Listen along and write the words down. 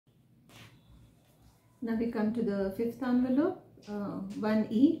Now we come to the fifth envelope,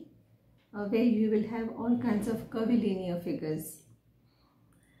 1E, where you will have all kinds of curvilinear figures.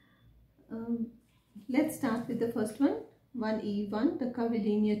 Let's start with the first one, 1E1, the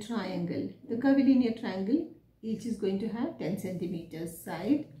curvilinear triangle. The curvilinear triangle, each is going to have 10 centimeters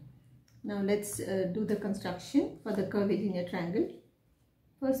side. Now let's do the construction for the curvilinear triangle.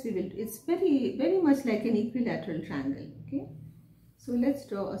 First it's very much like an equilateral triangle, okay? So let's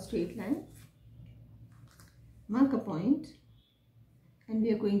draw a straight line, mark a point, and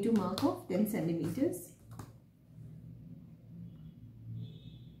we are going to mark off 10 centimeters.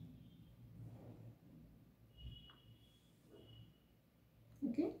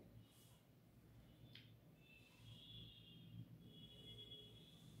 Okay.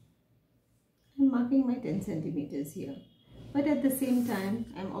 I'm marking my 10 centimeters here, but at the same time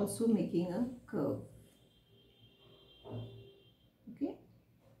I'm also making a curve. Okay,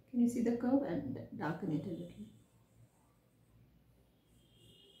 can you see the curve? And darken it a little.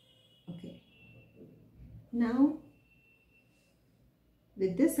 Okay, now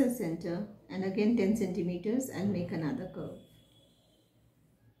with this as center and again 10 centimeters, I'll make another curve.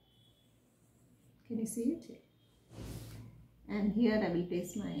 Can you see it? And here I will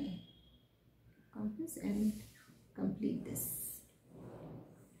place my compass and complete this.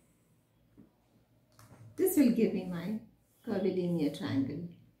 This will give me my curvilinear triangle,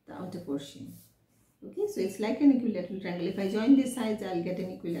 the outer portion. Okay, so it's like an equilateral triangle. If I join these sides, I'll get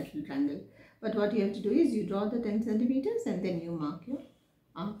an equilateral triangle. But what you have to do is you draw the 10 centimeters and then you mark your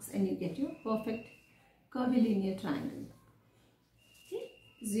arcs and you get your perfect curvilinear triangle. Okay,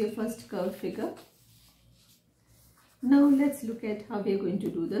 this is your first curved figure. Now let's look at how we are going to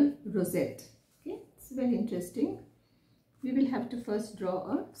do the rosette. Okay, it's very interesting. We will have to first draw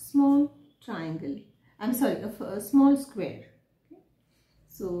a small triangle. I'm sorry, a small square. Okay.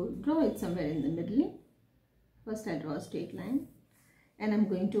 So draw it somewhere in the middle. First I draw a straight line and I'm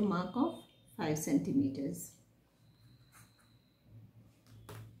going to mark off 5 centimeters.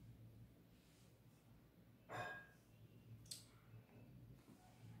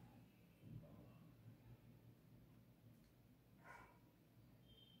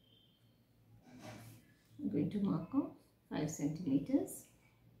 I'm going to mark off 5 centimeters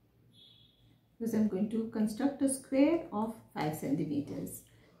because I'm going to construct a square of 5 centimeters.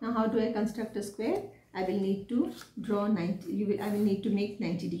 Now how do I construct a square? I will need to draw 90, I will need to make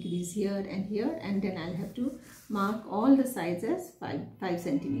 90 degrees here, and then I'll have to mark all the sides as 5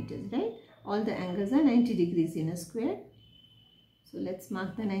 centimeters, right? All the angles are 90 degrees in a square. So let's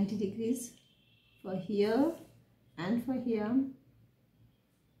mark the 90 degrees for here and for here.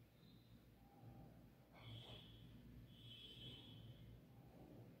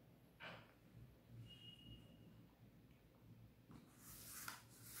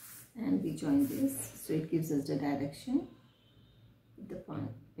 And we join this, so it gives us the direction with the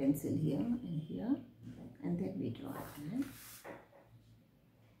pencil here and here, and then we draw a line.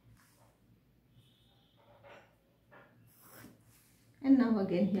 And now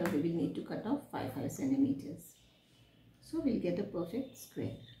again here we will need to cut off 5 centimeters. So we'll get a perfect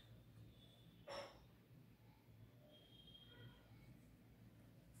square.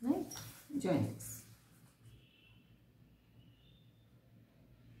 Right? Join this.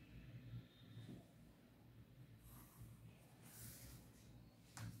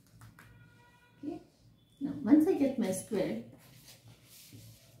 Now, once I get my square,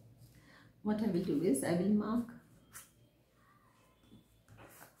 what I will do is I will mark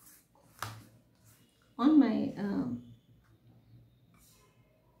on my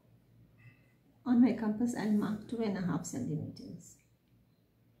compass. I'll mark 2.5 centimeters.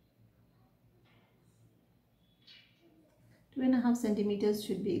 2.5 centimeters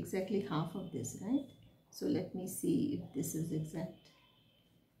should be exactly half of this, right? So let me see if this is exact.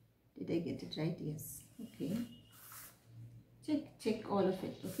 Did I get it right? Yes. Okay. Check all of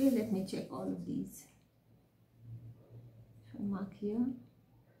it. Okay, let me check all of these. If I mark here,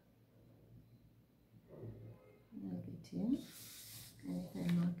 I'll get here. And if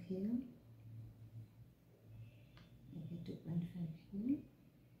I mark here, I get 2.5 here.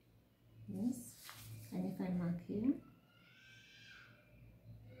 Yes. And if I mark here,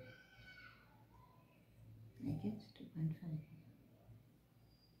 I get 2.5 here.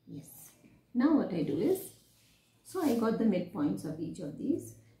 Yes. Now what I do is, so I got the midpoints of each of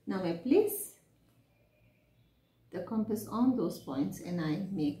these. Now I place the compass on those points and I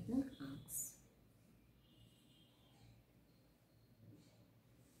make the arcs.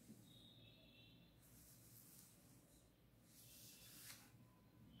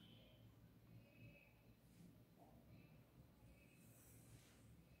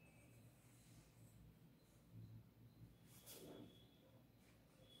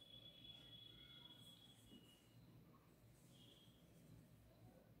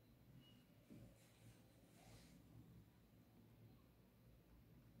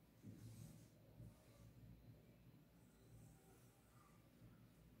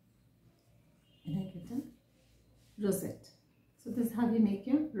 it a rosette. So this is how you make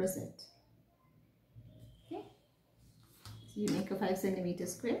your rosette. Okay, so you make a 5 cm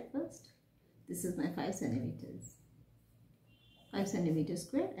square first. This is my 5 centimeters. 5 cm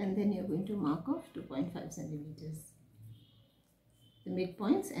square, and then you're going to mark off 2.5 cm the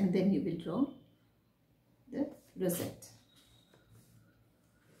midpoints, and then you will draw the rosette.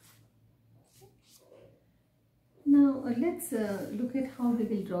 Now let's look at how we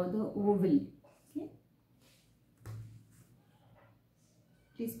will draw the oval. Okay,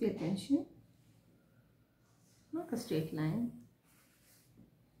 please pay attention. Mark a straight line,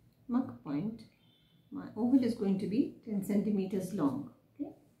 mark a point. My oval is going to be 10 centimeters long.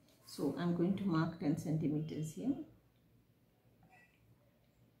 Okay, so I'm going to mark 10 centimeters here.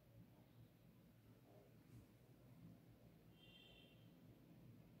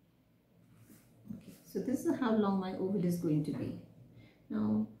 Okay, so this is how long my oval is going to be.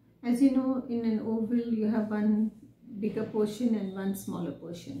 Now, as you know, in an oval you have one bigger portion and one smaller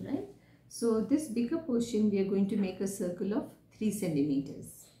portion, right? So this bigger portion we are going to make a circle of 3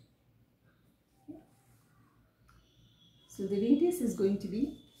 centimeters. So the radius is going to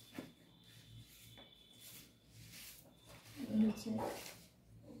be, let me check.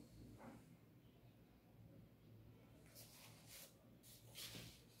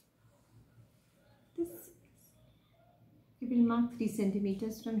 This, you will mark 3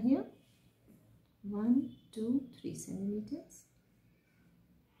 centimeters from here. 1, 2, 3 centimeters.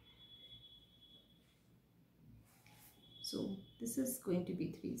 So this is going to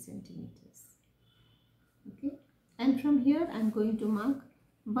be 3 centimeters. Okay. And from here I am going to mark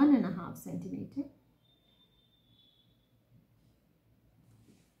 1.5 centimeter.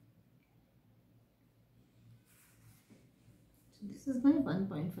 So this is my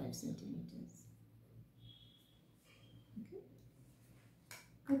 1.5 centimeters. Okay,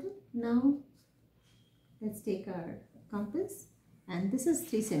 got it? Now let's take our compass, and this is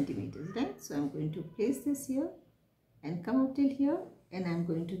 3 centimeters, right? So I'm going to place this here and come up till here, and I'm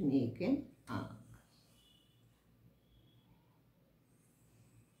going to make an arc.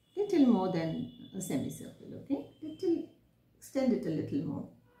 Little more than a semicircle, okay? Extend it a little more.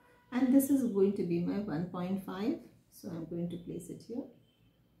 And this is going to be my 1.5. So I'm going to place it here.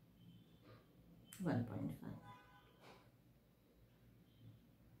 1.5.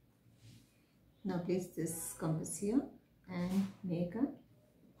 Now place this compass here and make a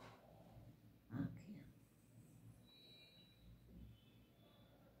arc here.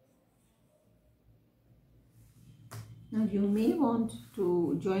 Now you may want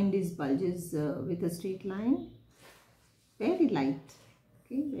to join these bulges with a straight line, very light,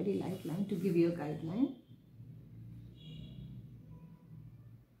 okay, very light line to give you a guideline.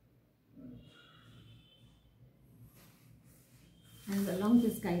 And along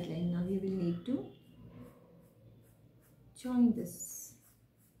this guideline now you will need to join this.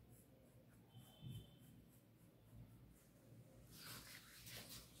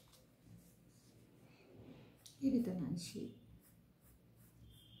 Give it a nice shape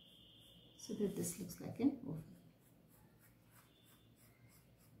so that this looks like an oval.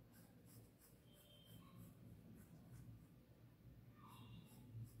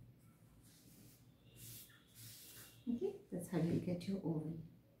 Okay, that's how you get your oval.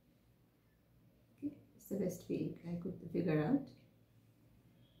 Okay, it's the best way I could figure out.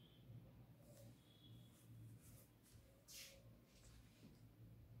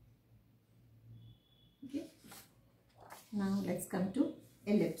 Okay, now let's come to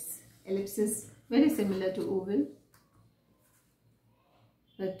ellipse. Ellipse is very similar to oval,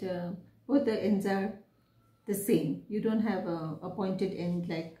 but both the ends are the same. You don't have a pointed end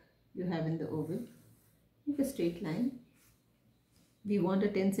like you have in the oval. Make a straight line. We want a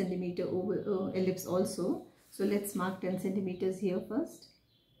 10 centimeter oval ellipse also, so let's mark 10 centimeters here first.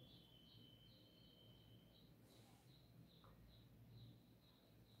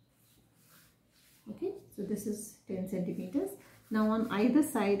 Okay, so this is 10 centimeters. Now on either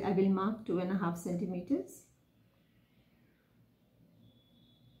side I will mark 2.5 centimeters.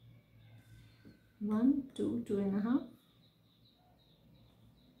 1, 2, 2.5.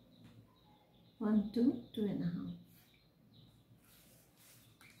 1, 2, 2.5.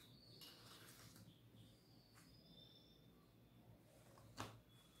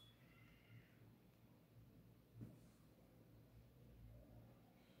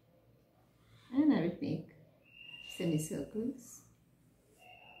 And I will make semicircles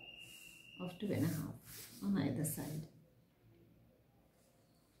of 2.5 on either side.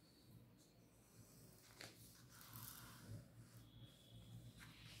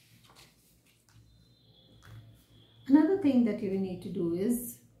 Another thing that you will need to do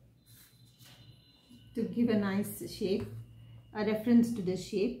is to give a nice shape, a reference to this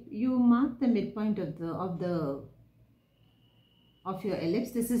shape, you mark the midpoint of your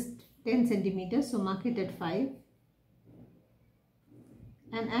ellipse. This is 10 centimeters, so mark it at 5.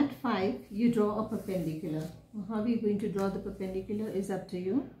 And at 5, you draw a perpendicular. How are we going to draw the perpendicular is up to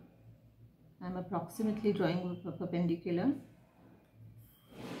you. I'm approximately drawing a perpendicular.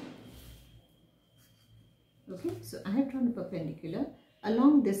 Okay, so I have drawn a perpendicular.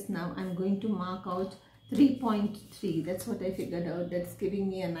 Along this now, I'm going to mark out 3.3. That's what I figured out. That's giving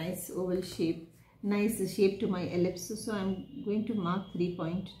me a nice oval shape, nice shape to my ellipse. So I'm going to mark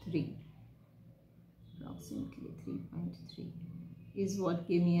 3.3. Approximately 3.3 is what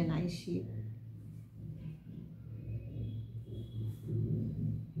gave me a nice shape.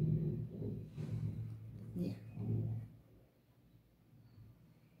 Yeah.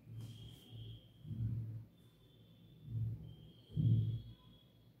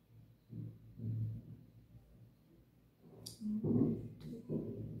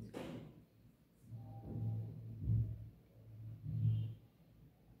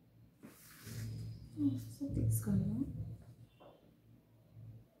 Something's going on.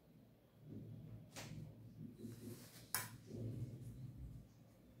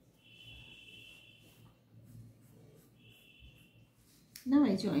 Now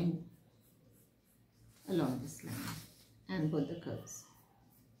I join along this line and both the curves.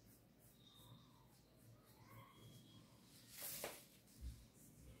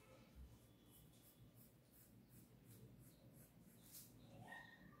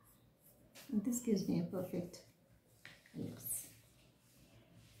 And this gives me a perfect ellipse.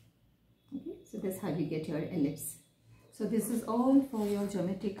 Okay, so that's how you get your ellipse. So this is all for your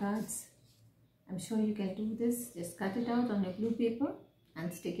geometry cards. I'm sure you can do this. Just cut it out on your blue paper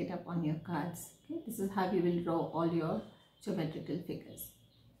and stick it up on your cards. Okay, this is how you will draw all your geometrical figures.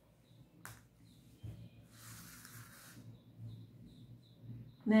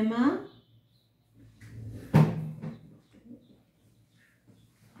 Nema?